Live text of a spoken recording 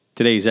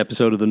Today's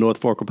episode of the North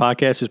Forker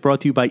Podcast is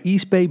brought to you by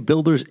East Bay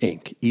Builders,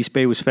 Inc. East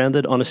Bay was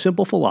founded on a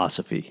simple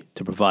philosophy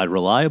to provide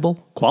reliable,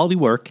 quality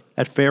work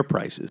at fair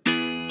prices.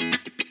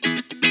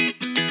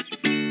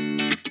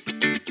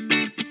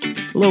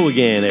 Hello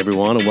again,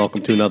 everyone, and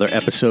welcome to another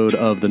episode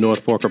of the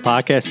North Forker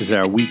Podcast. This is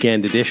our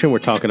weekend edition. We're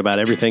talking about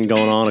everything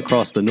going on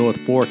across the North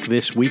Fork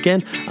this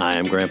weekend. I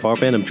am Grant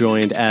Parpan. I'm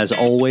joined, as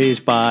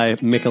always, by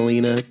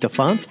Michelina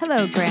DeFont.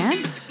 Hello,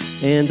 Grant.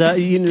 And,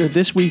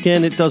 this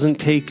weekend it doesn't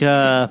take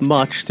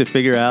much to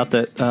figure out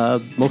that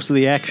most of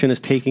the action is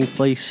taking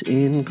place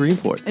in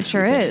Greenport. It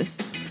sure is.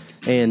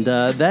 And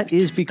that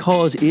is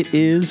because it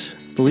is,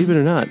 believe it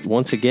or not,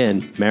 once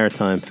again,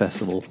 Maritime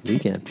Festival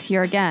weekend. It's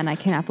here again. I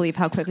cannot believe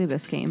how quickly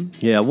this came.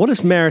 Yeah, what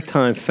does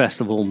Maritime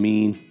Festival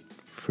mean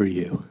for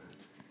you?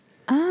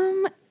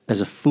 As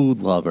a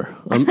food lover,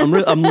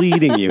 I'm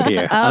leading you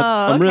here.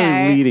 I'm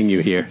really leading you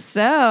here.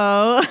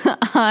 So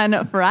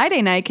on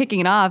Friday night,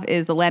 kicking it off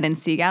is the Land and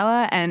Sea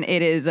Gala, and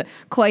it is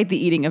quite the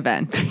eating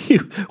event.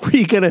 Were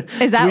you gonna?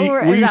 Is that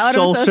what I'm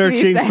supposed to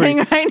be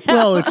saying right now?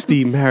 Well, it's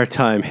the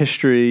maritime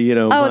history.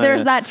 Oh,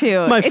 there's that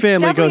too. My It's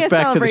family goes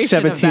back to the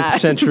 17th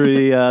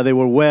century. They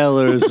were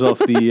whalers off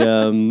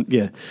the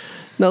yeah.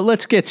 No,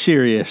 let's get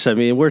serious. I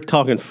mean, we're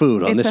talking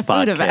food on this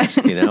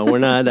podcast. We're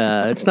not.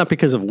 It's not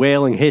because of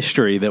whaling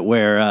history that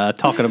we're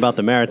talking about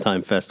the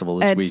Maritime Festival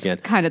this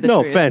weekend. Kind of the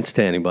no truth. Offense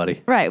to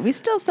anybody. Right. We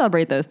still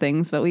celebrate those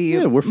things, but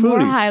we're foodies. more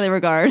highly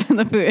regard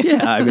the food.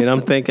 Yeah, I mean,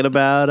 I'm thinking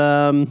about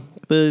all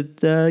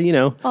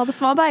the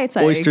small bites.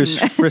 Oysters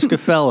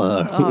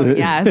Friscafella. Oh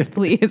yes,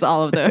 please,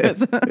 all of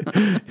those.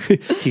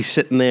 He's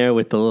sitting there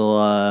with the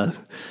little.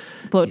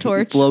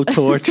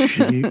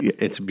 Blowtorch.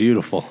 It's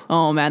beautiful.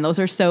 Oh, man, those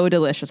are so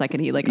delicious. I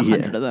could eat like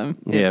 100 of them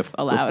if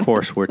allowed. Of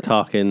course, we're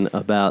talking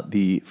about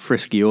the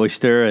Frisky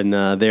Oyster and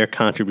their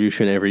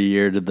contribution every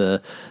year to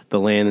the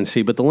Land and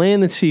Sea. But the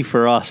Land and Sea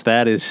for us,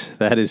 that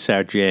is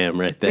our jam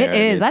right there. It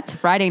is. That's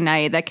Friday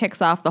night. That kicks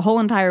off the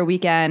whole entire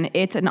weekend.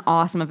 It's an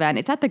awesome event.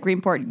 It's at the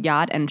Greenport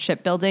Yacht and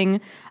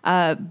Shipbuilding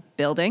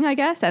building, I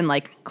guess, and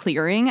like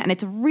clearing. And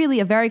it's really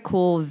a very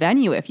cool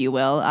venue, if you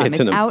will. It's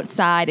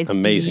outside. It's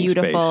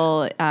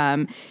beautiful.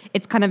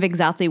 It's kind of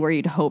exactly where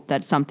you'd hope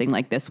that something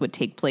like this would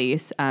take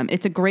place.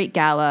 It's a great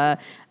gala,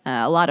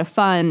 a lot of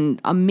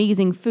fun,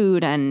 amazing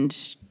food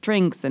and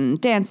drinks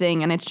and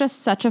dancing, and it's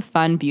just such a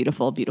fun,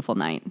 beautiful, beautiful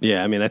night.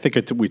 Yeah, I mean, I think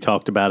we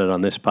talked about it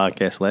on this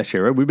podcast last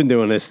year, right? We've been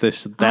doing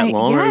that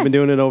long. Yes. We've been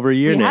doing it over a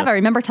year now. I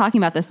remember talking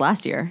about this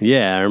last year.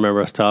 Yeah, I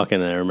remember us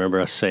talking, and I remember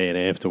us saying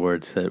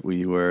afterwards that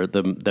we were,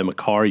 the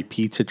Macari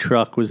pizza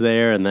truck was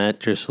there, and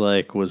that just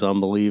was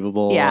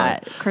unbelievable. Yeah,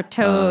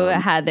 Courteau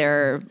had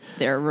their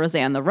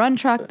Roseanne the Run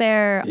truck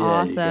there. Yeah,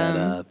 awesome. You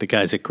got, the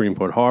guys at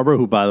Greenport Harbor,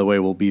 who, by the way,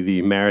 will be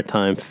the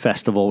Maritime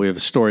Festival. We have a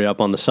story up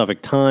on the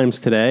Suffolk Times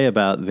today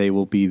about they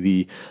will be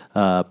the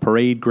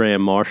parade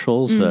grand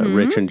marshals,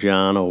 Rich and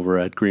John over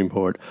at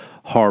Greenport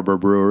Harbor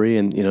Brewery,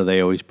 and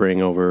they always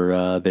bring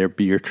over their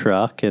beer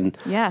truck. And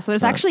yeah, so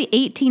there's actually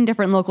 18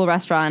 different local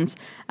restaurants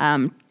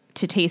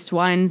to taste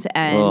wines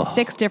and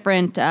 6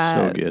 different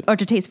or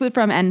to taste food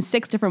from, and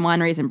 6 different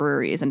wineries and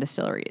breweries and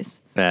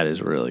distilleries. That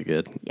is really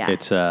good. Yes.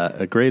 It's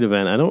a great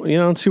event. I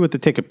don't see what the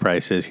ticket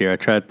price is here. I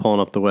tried pulling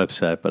up the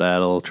website, but I had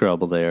a little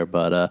trouble there.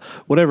 But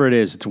whatever it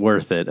is, it's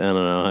worth it. I don't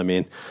know. I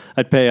mean,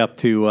 I'd pay up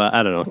to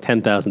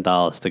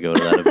 $10,000 to go to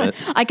that event.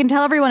 I can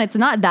tell everyone it's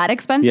not that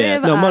expensive. Yeah,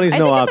 no, money's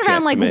no object I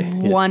think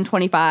it's around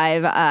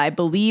 $125. I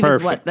believe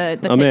is what the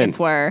tickets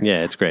were.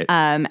 Yeah, it's great.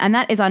 And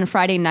that is on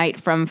Friday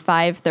night from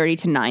 5:30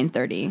 to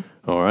 9:30.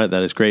 All right,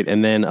 that is great.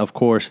 And then, of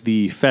course,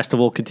 the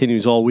festival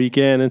continues all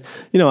weekend. And,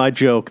 I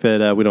joke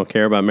that we don't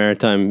care about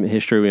maritime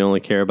history. We only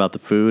care about the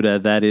food.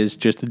 That is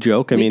just a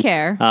joke. I mean,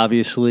 care.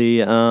 Obviously,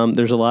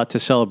 there's a lot to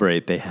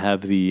celebrate. They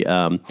have the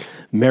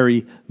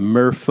Merry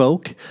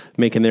Merfolk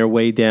making their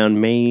way down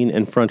Main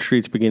and Front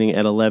Streets beginning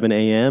at 11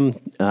 a.m.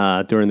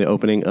 During the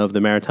opening of the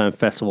Maritime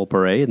Festival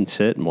Parade, and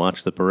sit and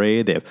watch the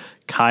parade. They have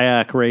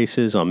kayak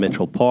races on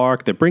Mitchell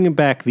Park. They're bringing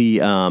back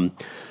the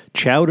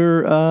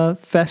Chowder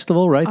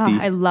Festival, right?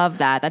 I love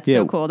that. That's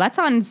so cool. That's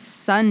on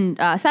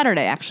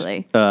Saturday,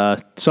 actually.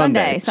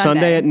 Sunday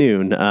at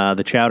noon.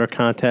 The Chowder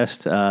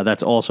Contest.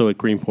 That's also at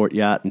Greenport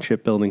Yacht and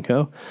Shipbuilding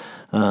Co.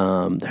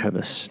 They have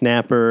a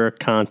snapper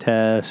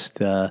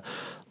contest.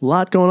 A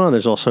lot going on.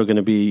 There's also going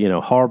to be,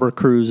 harbor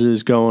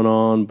cruises going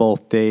on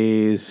both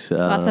days.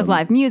 Lots of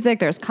live music.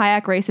 There's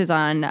kayak races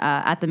on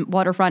at the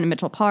waterfront in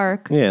Mitchell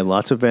Park. Yeah,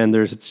 lots of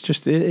vendors. It's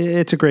just,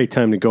 it's a great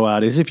time to go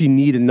out. As if you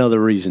need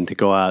another reason to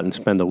go out and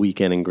spend a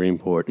weekend in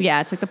Greenport.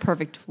 Yeah, it's like the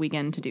perfect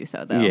weekend to do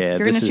so, though. Yeah, if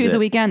you're going to choose a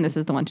weekend, this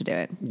is the one to do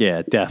it.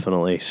 Yeah,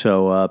 definitely.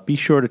 So be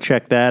sure to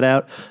check that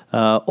out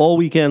all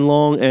weekend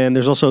long. And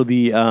there's also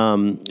the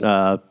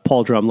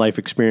Paul Drum Life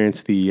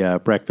Experience, the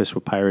Breakfast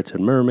with Pirates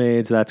and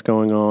Mermaids. That's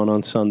going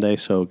on Sunday.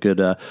 So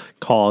good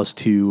cause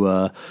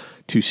to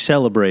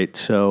celebrate.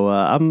 So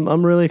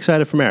I'm really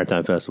excited for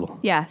Maritime Festival.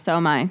 Yeah, so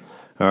am I.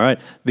 All right.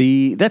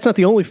 That's not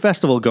the only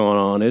festival going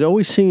on. It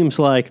always seems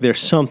like there's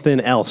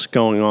something else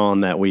going on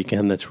that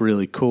weekend that's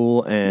really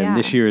cool, and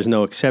this year is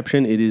no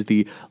exception. It is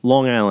the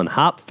Long Island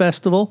Hop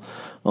Festival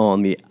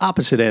on the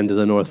opposite end of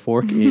the North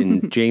Fork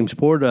in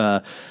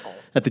Jamesport.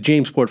 At the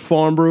Jamesport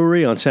Farm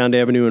Brewery on Sound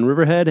Avenue in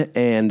Riverhead,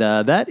 and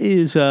that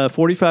is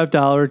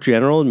 $45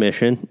 general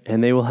admission,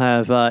 and they will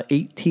have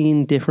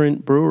 18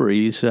 different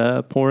breweries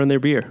pouring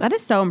their beer. That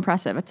is so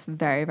impressive. It's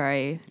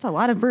it's a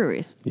lot of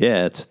breweries.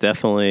 Yeah, it's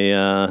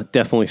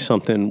definitely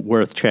something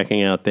worth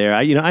checking out there.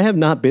 I have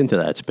not been to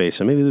that space,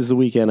 so maybe this is the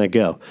weekend I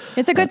go.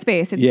 It's a good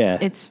space.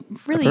 It's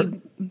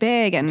really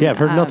big, and I've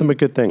heard nothing but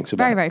good things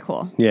about it. Very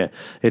cool. Yeah,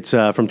 it's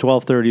from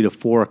 12:30 to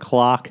 4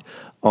 o'clock.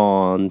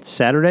 On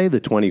Saturday, the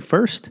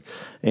 21st.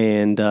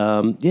 And,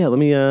 let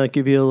me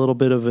give you a little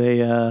bit of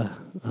a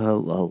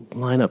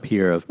lineup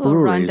here of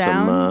breweries.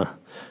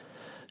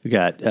 We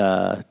got,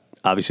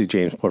 obviously,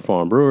 Jamesport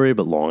Farm Brewery,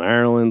 but Long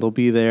Ireland will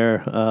be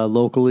there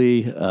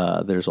locally.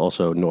 There's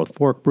also North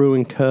Fork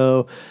Brewing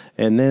Co.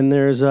 And then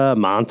there's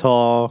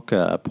Montauk,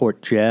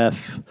 Port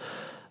Jeff,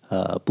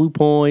 Blue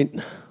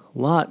Point. A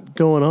lot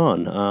going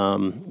on.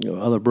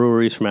 Other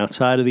breweries from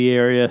outside of the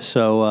area.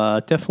 So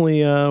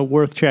definitely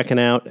worth checking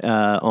out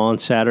on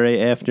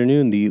Saturday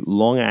afternoon, the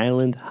Long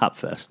Island Hop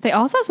Fest. They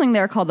also have something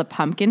there called the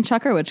Pumpkin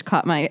Chucker, which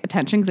caught my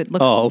attention because it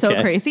looks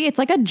so crazy. It's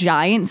like a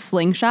giant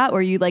slingshot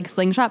where you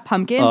slingshot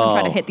pumpkins and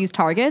try to hit these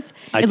targets.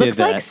 It looks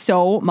like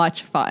so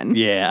much fun.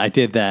 Yeah, I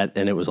did that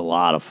and it was a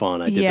lot of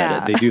fun. I did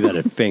that. They do that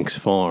at Fink's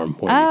Farm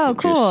where you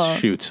can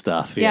just shoot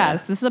stuff. Yeah,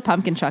 so this is a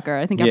Pumpkin Chucker.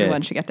 I think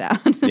everyone should get down.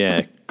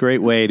 Yeah.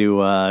 Great way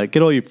to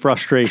get all your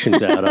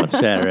frustrations out on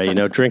Saturday.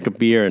 Drink a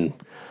beer and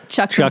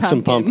chuck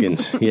some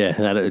pumpkins.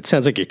 Yeah, it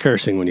sounds like you're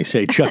cursing when you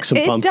say chuck some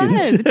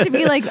pumpkins. It does. It should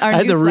be like our I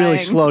had new to slang. Really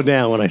slow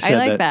down when I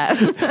said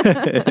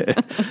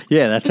that.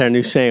 Yeah, that's our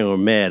new saying. We're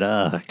mad.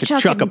 I could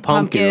chuck a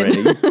pumpkin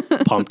ready. You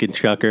pumpkin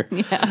chucker.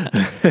 Yeah.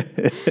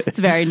 It's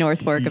very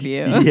North Fork of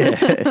you.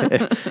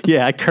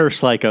 Yeah, I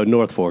curse like a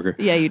North Forker.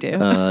 Yeah, you do.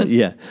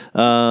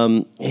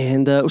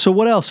 So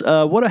what else?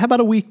 How about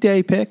a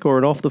weekday pick or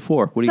an off the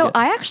fork? What do you got?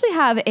 I actually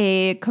have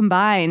a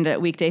combined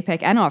weekday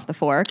pick and off the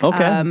fork.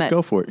 Okay, let's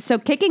go for it. So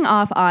kicking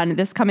off on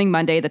this coming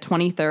Monday, the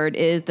 23rd,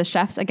 is the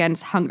Chefs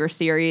Against Hunger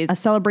series, a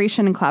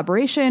celebration and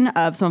collaboration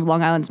of some of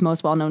Long Island's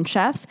most well-known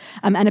chefs,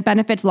 and it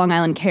benefits Long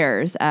Island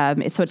Cares.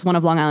 So it's one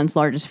of Long Island's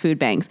largest food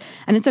banks.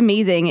 And it's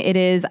amazing. It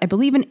is, I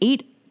believe, an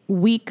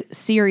 8-week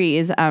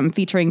series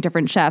featuring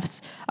different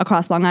chefs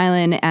across Long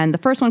Island. And the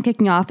first one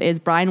kicking off is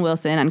Brian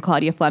Wilson and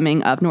Claudia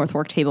Fleming of North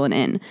Fork Table and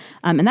Inn.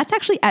 And that's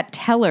actually at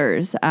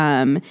Teller's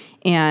and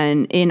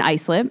in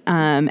Islip.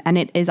 And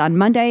it is on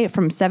Monday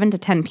from 7 to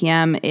 10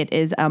 p.m. It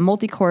is a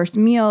multi-course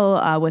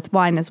meal with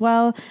wine as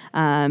well.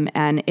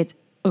 And it's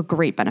a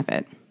great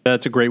benefit.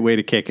 That's a great way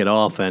to kick it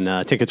off.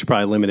 And tickets are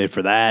probably limited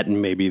for that.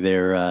 And maybe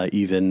they're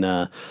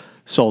even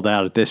sold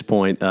out at this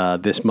point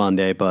this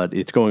Monday, but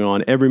it's going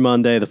on every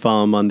Monday. The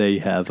following Monday, you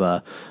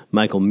have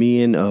Michael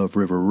Meehan of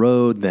River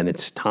Road. Then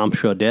it's Tom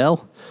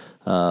Shaudell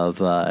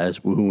of as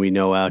who we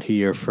know out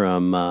here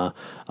from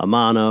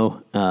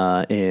Amano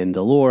and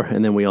Delore.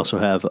 And then we also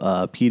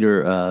have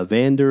Peter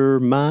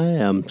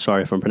Vandermeij. I'm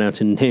sorry if I'm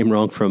pronouncing the name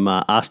wrong, from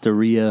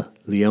Osteria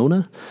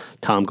Leona.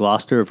 Tom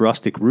Gloucester of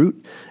Rustic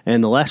Root.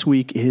 And the last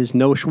week is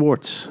Noah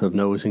Schwartz of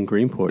Noah's in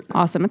Greenport.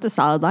 Awesome. It's a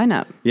solid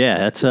lineup.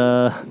 Yeah,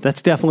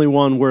 that's definitely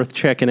one worth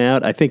checking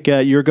out. I think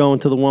you're going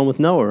to the one with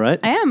Noah, right?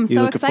 I am.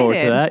 You looking excited.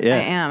 forward to that? Yeah. I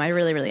am. I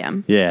really, really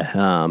am. Yeah.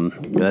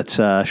 That's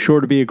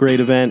sure to be a great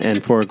event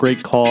and for a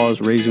great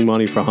cause, raising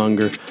money for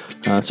hunger.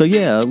 A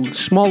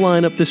small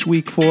lineup this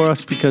week for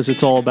us because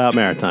it's all about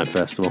Maritime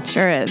Festival.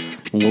 Sure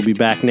is. And we'll be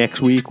back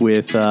next week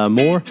with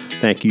more.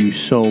 Thank you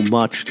so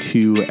much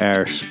to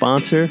our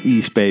sponsor,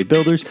 East Bay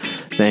Builders.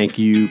 Thank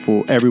you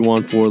for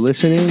everyone for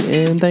listening,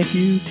 and thank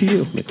you to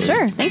you, Nicholas.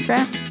 Sure. Thanks,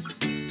 Brad.